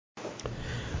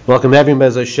Welcome everyone,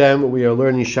 Bez Hashem. We are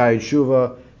learning Shar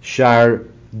Tshuva, Shar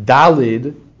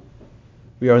Dalid.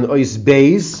 We are on Ois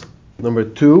Beis, number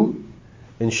 2,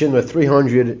 in Shinra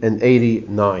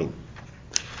 389.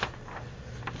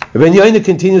 Rabbi Yoina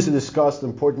continues to discuss the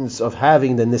importance of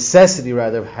having, the necessity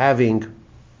rather, of having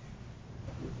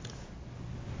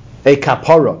a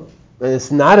kapara. And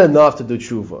it's not enough to do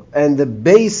tshuva. And the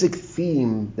basic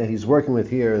theme that he's working with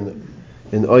here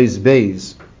in Ois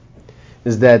Beis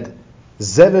is that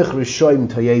Zevech Rishoim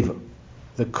Tayeva.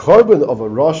 The korban of a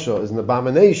Rasha is an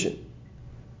abomination.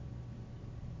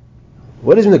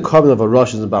 What is the korban of a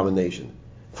Rasha is an abomination?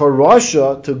 For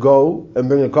Rasha to go and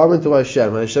bring a korban to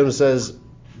Hashem, and Hashem says,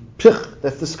 "Pich,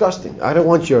 that's disgusting. I don't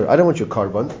want your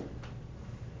korban."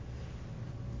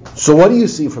 So what do you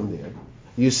see from there?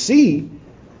 You see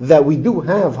that we do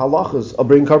have halachas of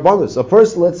bringing korbanos. A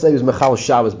person, let's say, is Mechal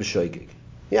Shabbos b'shoigig.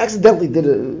 He accidentally did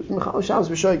a Mechal Shabbos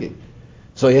b'shoigig.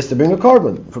 So he has to bring a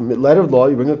korban. From the letter of law,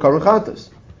 you bring a korban chatas.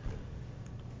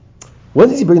 When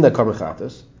does he bring that korban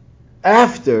chatas?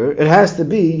 After it has to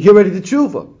be, he already did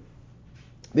tshuva.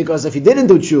 Because if he didn't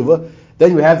do tshuva,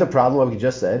 then you have the problem, what we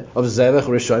just said, of Zevech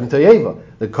Rishoim Tayeva.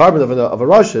 The korban of a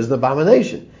Rasha is an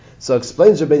abomination. So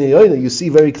explains Rabbeinu Yoina, you see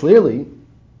very clearly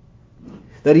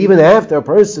that even after a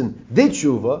person did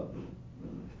tshuva,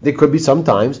 there could be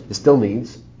sometimes, it still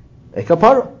needs a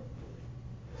kapara.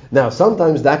 Now,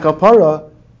 sometimes that kapara,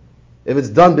 if it's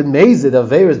done bin mezid,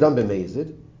 aveira is done bin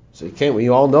mezid, so you can't. We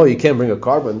all know you can't bring a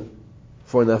korban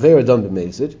for an aveira done bin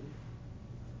mezid.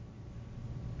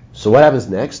 So what happens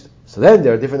next? So then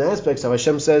there are different aspects of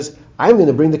Hashem says, I'm going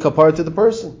to bring the kapara to the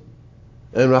person.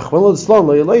 And Rachmana litzlan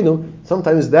lo yaleinu,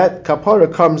 sometimes that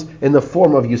kapara comes in the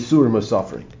form of yisurim of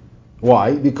suffering.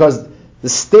 Why? Because the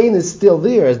stain is still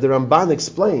there, as the Ramban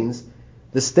explains.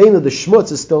 The stain of the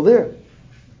shmutz is still there,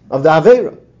 of the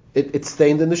aveira. It's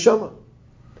stained in the Shema.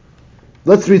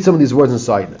 Let's read some of these words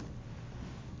inside now.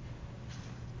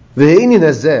 V'heinin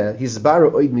hazeh,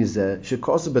 hizbaru oid mizeh,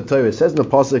 shekosu b'Torah, it says in the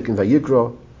Pasuk in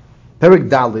Vayikra, Perik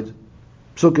Dalid,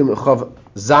 Psukim Chav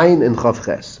Zayin and Chav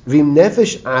Ches. V'im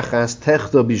nefesh achas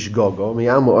techto bishgogo,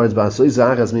 miyam ha'aretz ba'asoi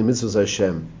zachas mi mitzvahs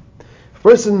Hashem. A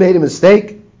person made a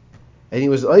mistake, and he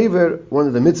was over one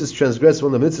of the mitzvahs, transgressed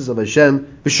one of the mitzvahs of Hashem,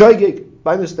 b'shoigig,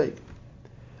 by mistake.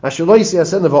 Asher lo yisi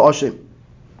asen of ha'ashim.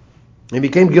 He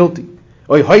became guilty.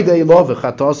 Or he realized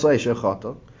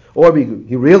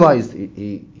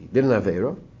he didn't have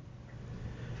Eira.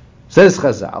 Says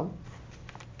Chazal,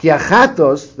 Ki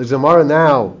achatos, the Gemara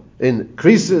now in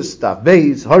Krisis, Daf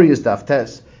Beis, Horius, Daf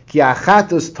Tes, Ki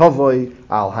achatos tovoi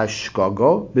al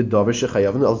hashkago b'dover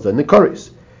shechayavin al zon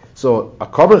nekaris. So a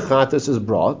korban chatos is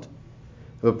brought.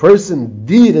 If a person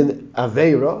did an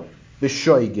Aveira,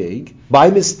 b'shoigeg,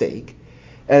 by mistake,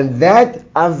 and that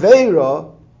Aveira,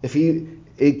 if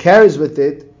it carries with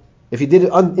it, if he did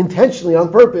it intentionally on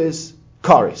purpose,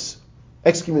 karis,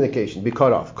 excommunication, be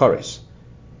cut off, karis.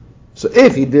 So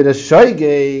if he did a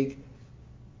shaygeg,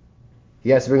 he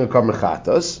has to bring a korban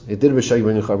chatas. He did a shaygeg,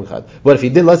 bring a korban chatas. But if he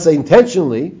did, let's say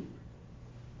intentionally,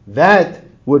 that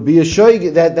would be a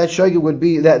shaygeg. That shaygeg would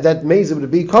be that mezid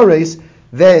would be karis.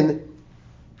 Then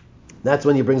that's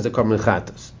when he brings the korban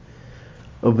chatas.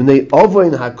 Ubnei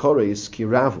ovain hakoris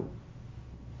kiravu.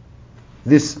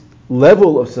 This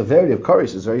level of severity of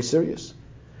karis is very serious.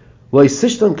 So you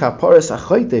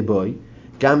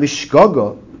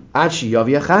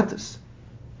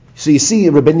see,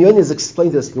 Rabbi Yoina has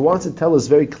explained this. He wants to tell us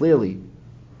very clearly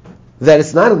that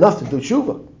it's not enough to do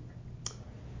tshuva.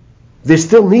 There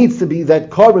still needs to be that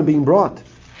korban being brought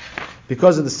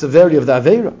because of the severity of the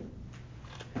aveira.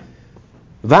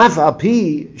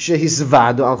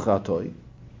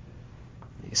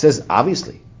 He says,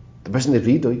 obviously, the person did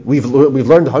vidui. We've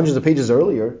learned hundreds of pages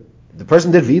earlier. The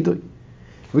person did vidui.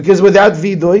 Because without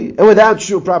vidui and without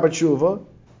proper tshuva,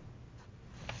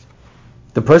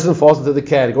 the person falls into the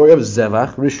category of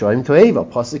zevach rishoim toeva,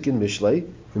 pasuk in Mishlei,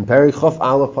 in Perek Chof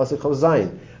Aleph, pasuk Chof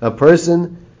Zayin. A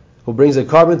person who brings a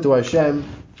korban to Hashem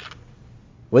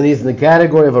when he's in the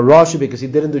category of a rasha because he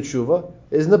didn't do tshuva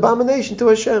is an abomination to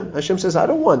Hashem. Hashem says, I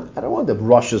don't want the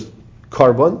rasha's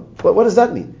korban. But what does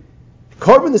that mean?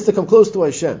 Korban is to come close to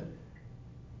Hashem.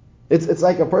 It's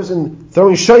like a person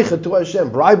throwing shaycha to Hashem,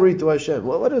 bribery to Hashem.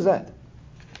 What is that?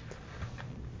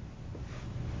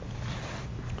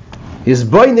 His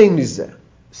boy name is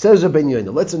says Rabbi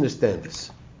Yoina. Let's understand this.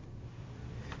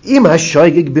 If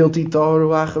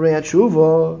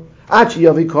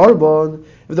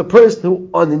the person who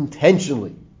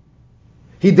unintentionally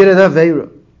he did an aveira,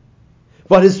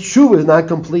 but his tshuva is not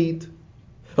complete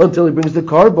until he brings the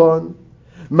korban.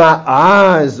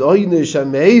 Ma'az oynish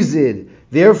amazid.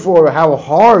 Therefore, how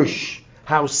harsh,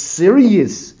 how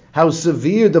serious how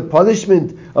severe the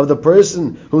punishment of the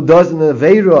person who does an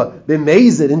Aveira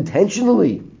b'mezid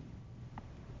intentionally.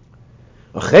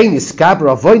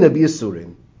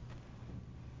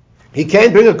 He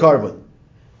can't bring a carbon.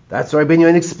 That's why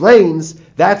Binyamin explains,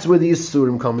 that's where the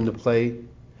Yisurim come into play.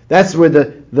 That's where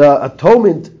the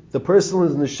atonement the person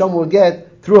in the neshama will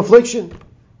get through affliction.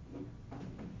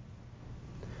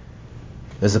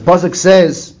 As the pasuk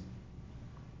says,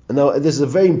 and now this is a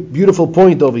very beautiful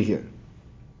point over here.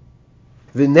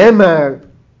 V'nemar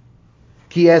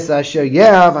ki es asher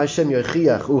yav Hashem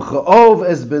yochiach uchaov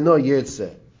es beno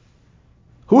yirtzeh.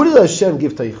 Who does Hashem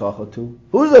give teichacha to?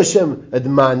 Who does Hashem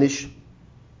admonish?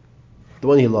 The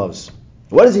one He loves.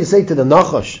 What does He say to the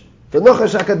Nachash? The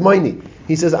Nachash HaKadmoni.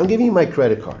 He says, I'm giving you my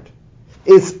credit card.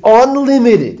 It's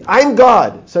unlimited. I'm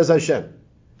God, says Hashem.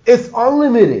 It's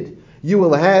unlimited. You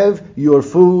will have your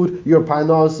food, your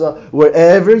parnasa,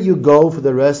 wherever you go for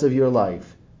the rest of your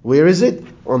life. Where is it?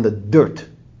 On the dirt.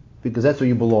 Because that's where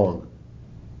you belong.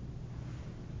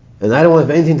 And I don't have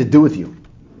anything to do with you.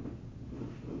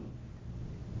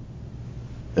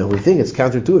 And we think it's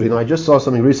counterintuitive. I just saw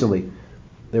something recently.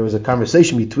 There was a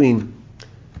conversation between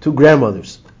two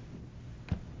grandmothers.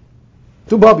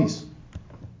 Two bubbies.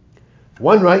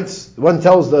 One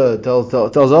tells the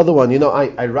other one,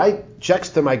 I write checks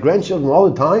to my grandchildren all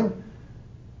the time,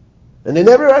 and they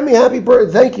never write me happy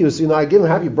birthday, thank you. So, I give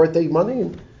them happy birthday money,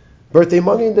 and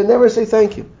they never say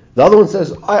thank you. The other one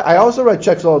says, I also write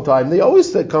checks all the time. They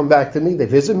always come back to me. They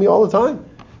visit me all the time.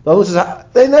 The other one says,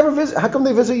 they never visit. How come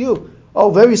they visit you? Oh,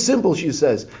 very simple, she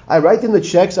says. I write them the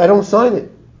checks, I don't sign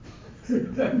it.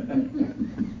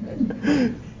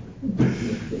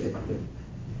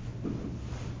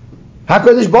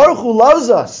 HaKadosh Baruch Hu loves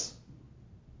us.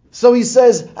 So He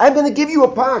says, I'm going to give you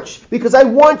a patch because I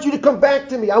want you to come back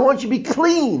to me. I want you to be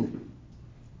clean.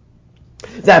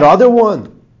 That other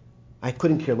one, I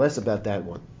couldn't care less about that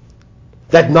one.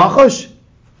 That Nachash,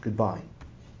 goodbye.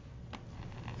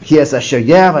 Yes, Asher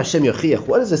Yav Hashem Yochiach.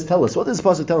 What does this tell us? What does this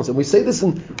pasuk tell us? And we say this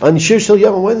on Shir Shel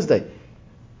Yom on Wednesday.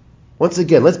 Once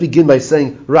again, let's begin by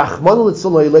saying, Rachmana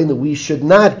litzlan Eilenu, we should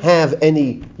not have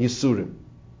any Yisurim.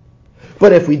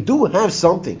 But if we do have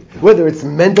something, whether it's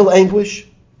mental anguish,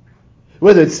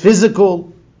 whether it's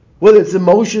physical, whether it's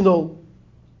emotional,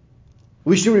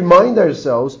 we should remind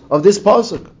ourselves of this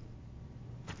pasuk.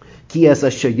 Ki es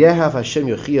asher yehav Hashem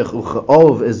yochiach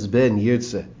uchaov es ben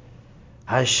yirtzeh.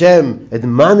 Hashem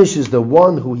admonishes the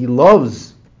one who He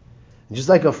loves. Just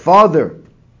like a father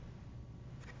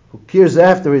who cares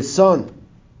after his son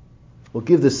will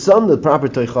give the son the proper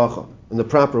teichacha in the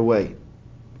proper way.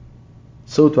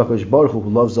 So HaKadosh Baruch Hu, who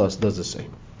loves us, does the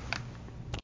same.